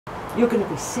You're going to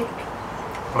be sick.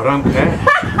 I don't care.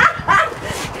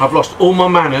 I've lost all my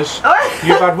manners.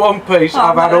 You've had one piece,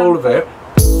 I've had all of it.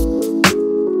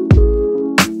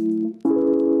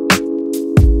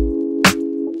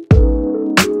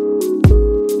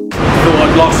 Thought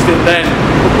I'd lost it then.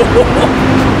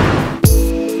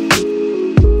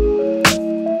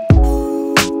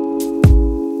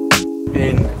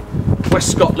 In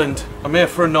West Scotland, I'm here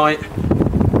for a night.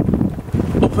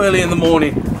 Up early in the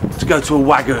morning to go to a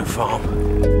Wagyu farm.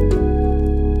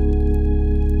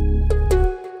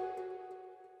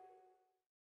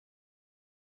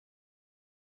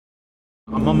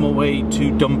 I'm on my way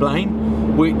to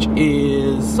Dunblane, which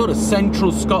is sort of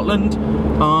central Scotland.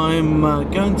 I'm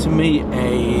going to meet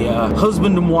a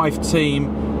husband and wife team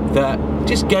that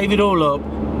just gave it all up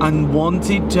and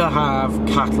wanted to have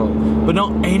cattle, but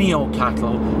not any old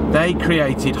cattle. They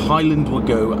created Highland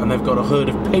Wagyu, and they've got a herd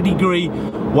of pedigree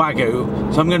Wagyu.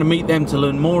 So I'm going to meet them to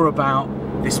learn more about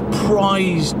this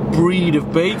prized breed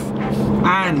of beef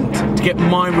and to get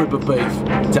my rib of beef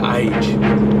to age.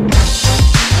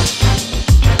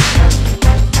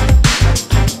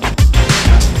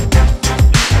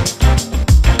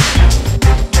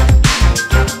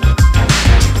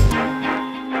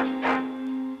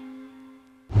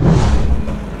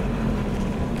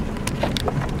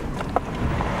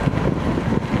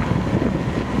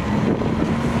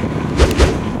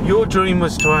 Your dream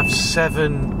was to have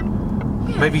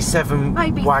maybe seven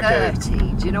Wagyu.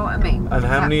 30, do you know what I mean? And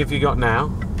how many have you got now?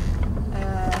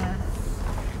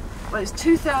 Well, it's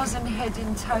 2,000 head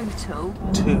in total.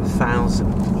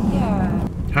 2,000? Yeah.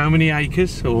 How many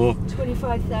acres? Or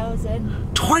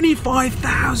 25,000.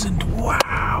 25,000!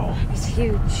 Wow! It's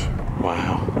huge.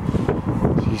 Wow.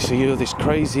 So you're this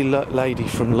crazy lady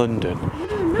from London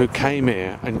who came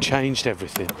here and changed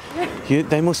everything.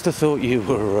 They must have thought you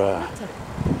were...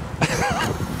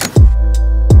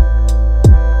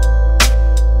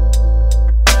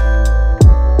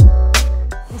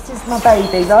 This is my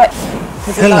baby, right?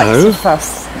 Because he likes to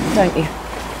fuss, don't you?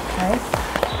 Okay.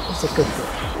 He's a good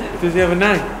boy. Does he have a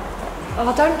name? Oh,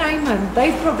 I don't name him.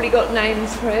 They've probably got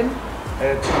names for him.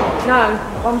 No,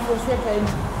 147.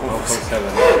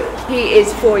 147. He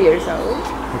is 4 years old.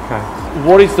 Okay.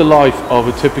 What is the life of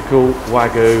a typical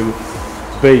Wagyu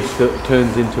beast that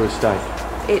turns into a steak?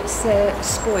 It's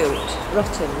spoiled,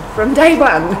 rotten, from day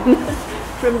one.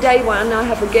 From day one, I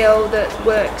have a girl that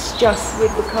works just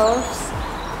with the calves.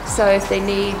 So if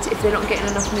they're not getting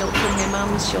enough milk from their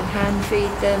mums, she'll hand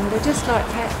feed them. They're just like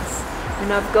pets. And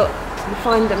you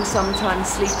find them sometimes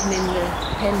sleeping in the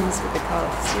pens with the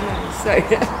calves, you know. So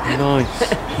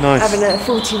nice. Having a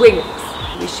 40 winks.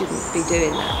 We shouldn't be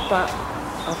doing that, but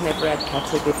I've never had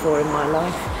cattle before in my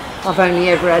life. I've only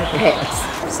ever had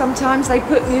pets. Sometimes they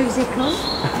put music on.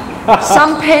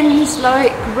 Some pens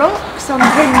like rock, some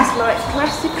pens like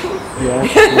classical.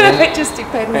 Yeah. It just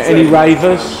depends. Any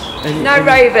ravers? No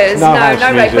ravers, no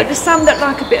ravers. But there's some that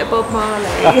like a bit of Bob Marley.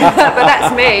 But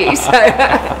that's me. So.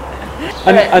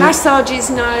 And massages,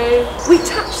 no. We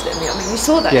touch them. I mean, you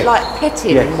saw that, like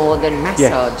petting more than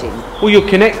massaging. Well, you're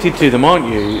connected to them, aren't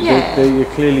you? Yeah. You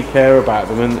clearly care about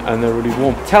them, and they're really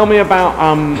warm. Tell me about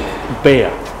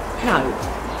beer. No.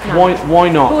 Why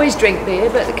not? Boys drink beer,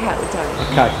 but the cattle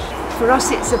don't. Okay. For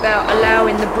us, it's about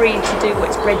allowing the breed to do what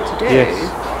it's bred to do.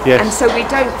 Yes. And so we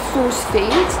don't force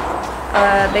feed.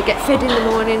 They get fed in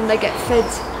the morning, they get fed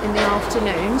in the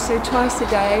afternoon, so twice a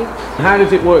day. How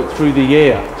does it work through the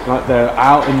year? Like they're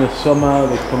out in the summer,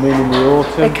 they come in the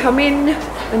autumn? They come in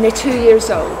when they're 2 years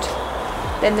old,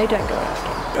 then they don't go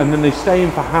out. And then they stay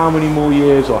in for how many more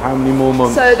years or how many more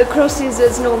months? So the crosses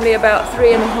is normally about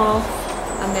 3.5,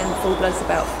 and then full blood's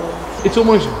about 4. It's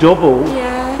almost double.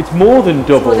 Yeah. It's more than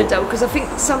double. It's more than double, because I think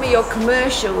some of your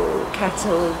commercial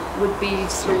cattle would be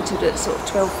slaughtered at sort of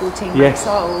 12, 14 months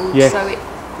old. Yes.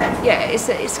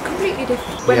 So it's completely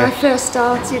different. When I first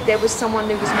started, there was someone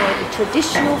who was more of a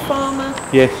traditional farmer.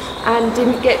 Yes. And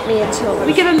didn't get me at all.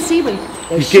 We get them seaweed.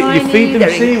 You feed them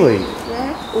seaweed?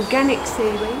 Yeah, organic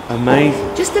seaweed.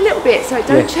 Amazing. Just a little bit, so it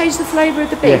don't change the flavour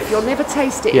of the beef. You'll never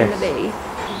taste it in the beef.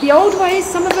 The old ways,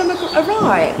 some of them are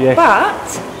right,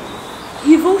 but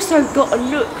you've also got to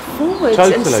look forwards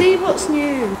and see what's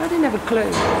new. I didn't have a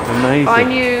clue. Amazing. I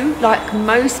knew, like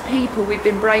most people, we've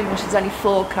been brainwashed, there's only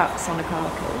 4 cuts on a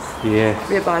carcass. Yes.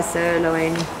 Ribeye,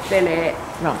 sirloin, fillet,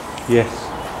 right. Yes.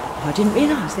 I didn't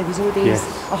realise there was all these,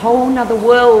 a whole nother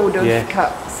world of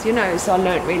cuts, you know, so I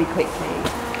learnt really quickly.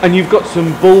 And you've got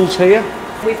some bulls here?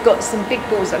 We've got some big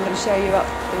bulls I'm going to show you up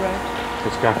the road.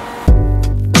 Let's go.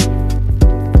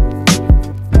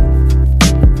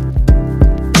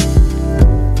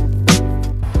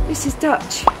 This is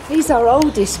Dutch. He's our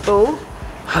oldest bull.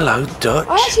 Hello, Dutch.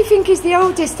 I actually think he's the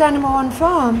oldest animal on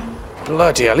farm.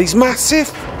 Bloody hell, he's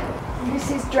massive. This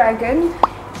is Dragon.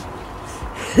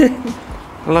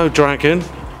 Hello, Dragon.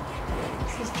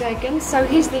 This is Dragon. So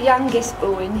he's the youngest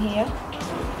bull in here.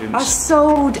 I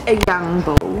sold a young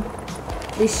bull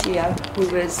this year who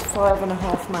was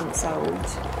 5.5 months old.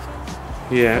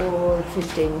 Yeah. For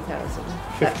 15,000.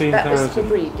 15,000. That was for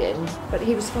breeding, but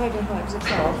he was 5.5 as a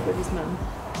calf with his mum.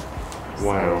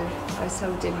 Wow. So I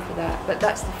sold him for that, but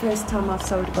that's the first time I've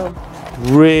sold a bull.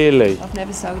 Really? I've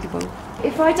never sold a bull.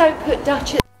 If I don't put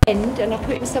Dutch at the end and I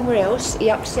put him somewhere else,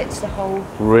 he upsets the whole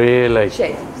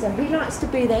shed. So he likes to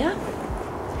be there.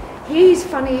 He's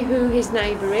funny who his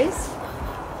neighbour is,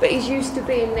 but he's used to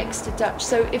being next to Dutch.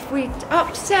 So if we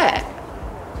upset,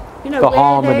 you know, the where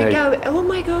harmony. they go, oh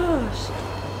my gosh.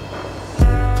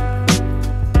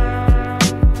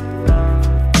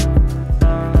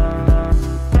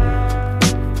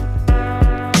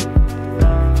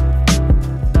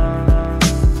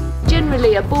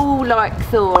 Generally, a bull like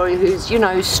Thor, who's, you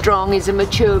know, strong, is a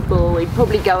mature bull, he'd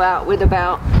probably go out with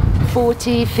about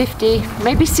 40, 50,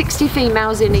 maybe 60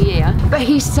 females in a year. But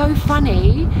he's so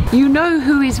funny, you know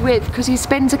who he's with because he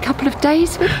spends a couple of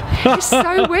days with. It's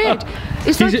so weird.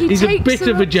 It's like He's a bit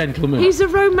of a gentleman. He's a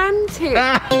romantic.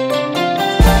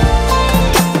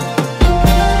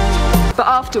 But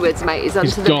afterwards, mate, he's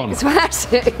onto the next one. That's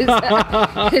it.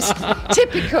 It's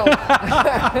typical.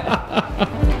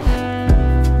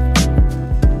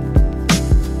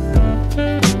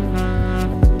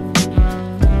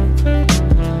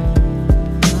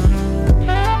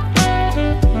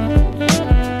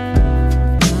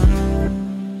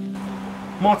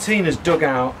 Martina's dug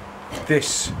out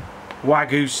this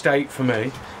Wagyu steak for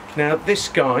me. Now this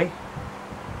guy,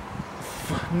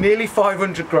 nearly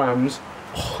 500 grams,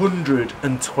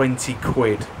 120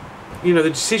 quid. You know, the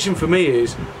decision for me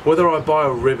is whether I buy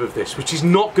a rib of this, which is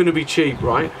not going to be cheap,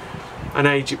 right? And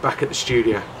age it back at the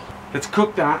studio. Let's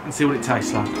cook that and see what it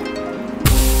tastes like.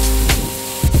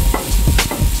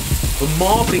 The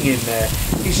marbling in there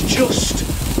is just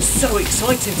so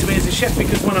exciting to me as a chef,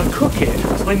 because when I cook it,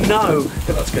 I know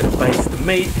that that's going to baste the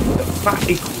meat, that fat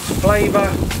equals flavour.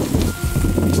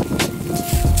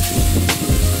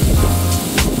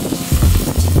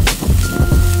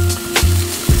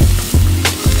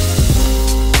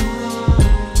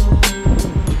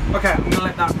 Okay, I'm going to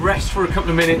let that rest for a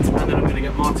couple of minutes and then I'm going to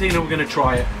get Martina, we're going to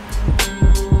try it.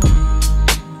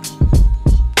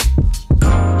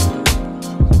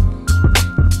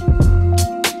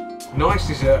 Nice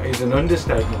is an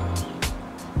understatement.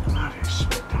 That is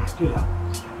spectacular.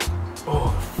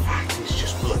 Oh, the fat is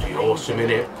just bloody awesome in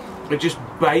it. It just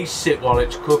bastes it while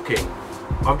it's cooking.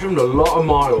 I've driven a lot of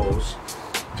miles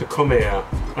to come here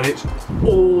and it's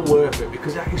all worth it,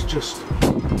 because that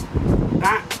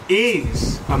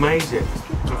is amazing.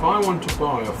 So if I want to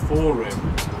buy a 4-rib,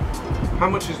 how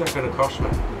much is that going to cost me?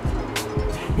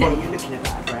 Yeah, you're looking at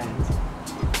about £1,000.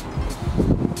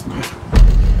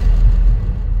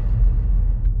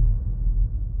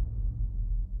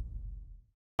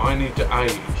 I need to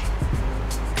age.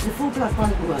 The full blood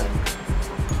won't work.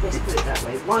 Let's put it that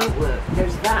way. It won't work.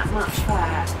 There's that much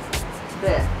fat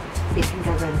that it can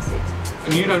go rancid.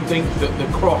 And you don't think that the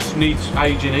cross needs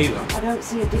aging either? I don't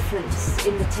see a difference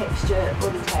in the texture or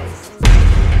the taste.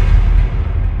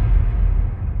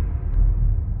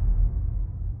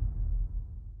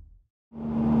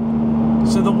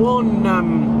 So the one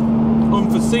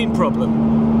unforeseen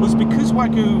problem was because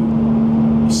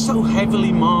Wagyu is so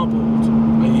heavily marbled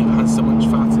and it has so much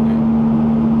fat in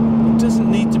it, it doesn't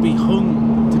need to be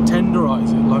hung to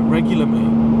tenderise it like regular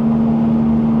meat.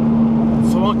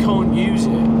 So I can't use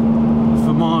it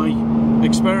for my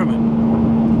experiment.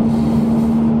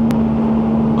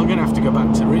 I'm going to have to go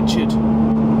back to Richard.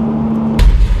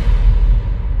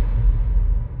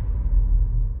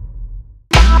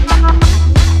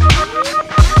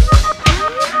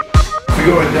 For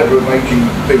your endeavour of making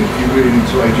beef, you really need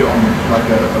to age it on like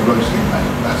a roasting pan,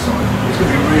 that side. It's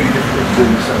going to be really difficult to do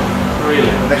yourself. Really?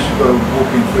 Unless you've got a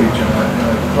walk-in fridge and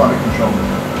a climate control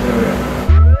area.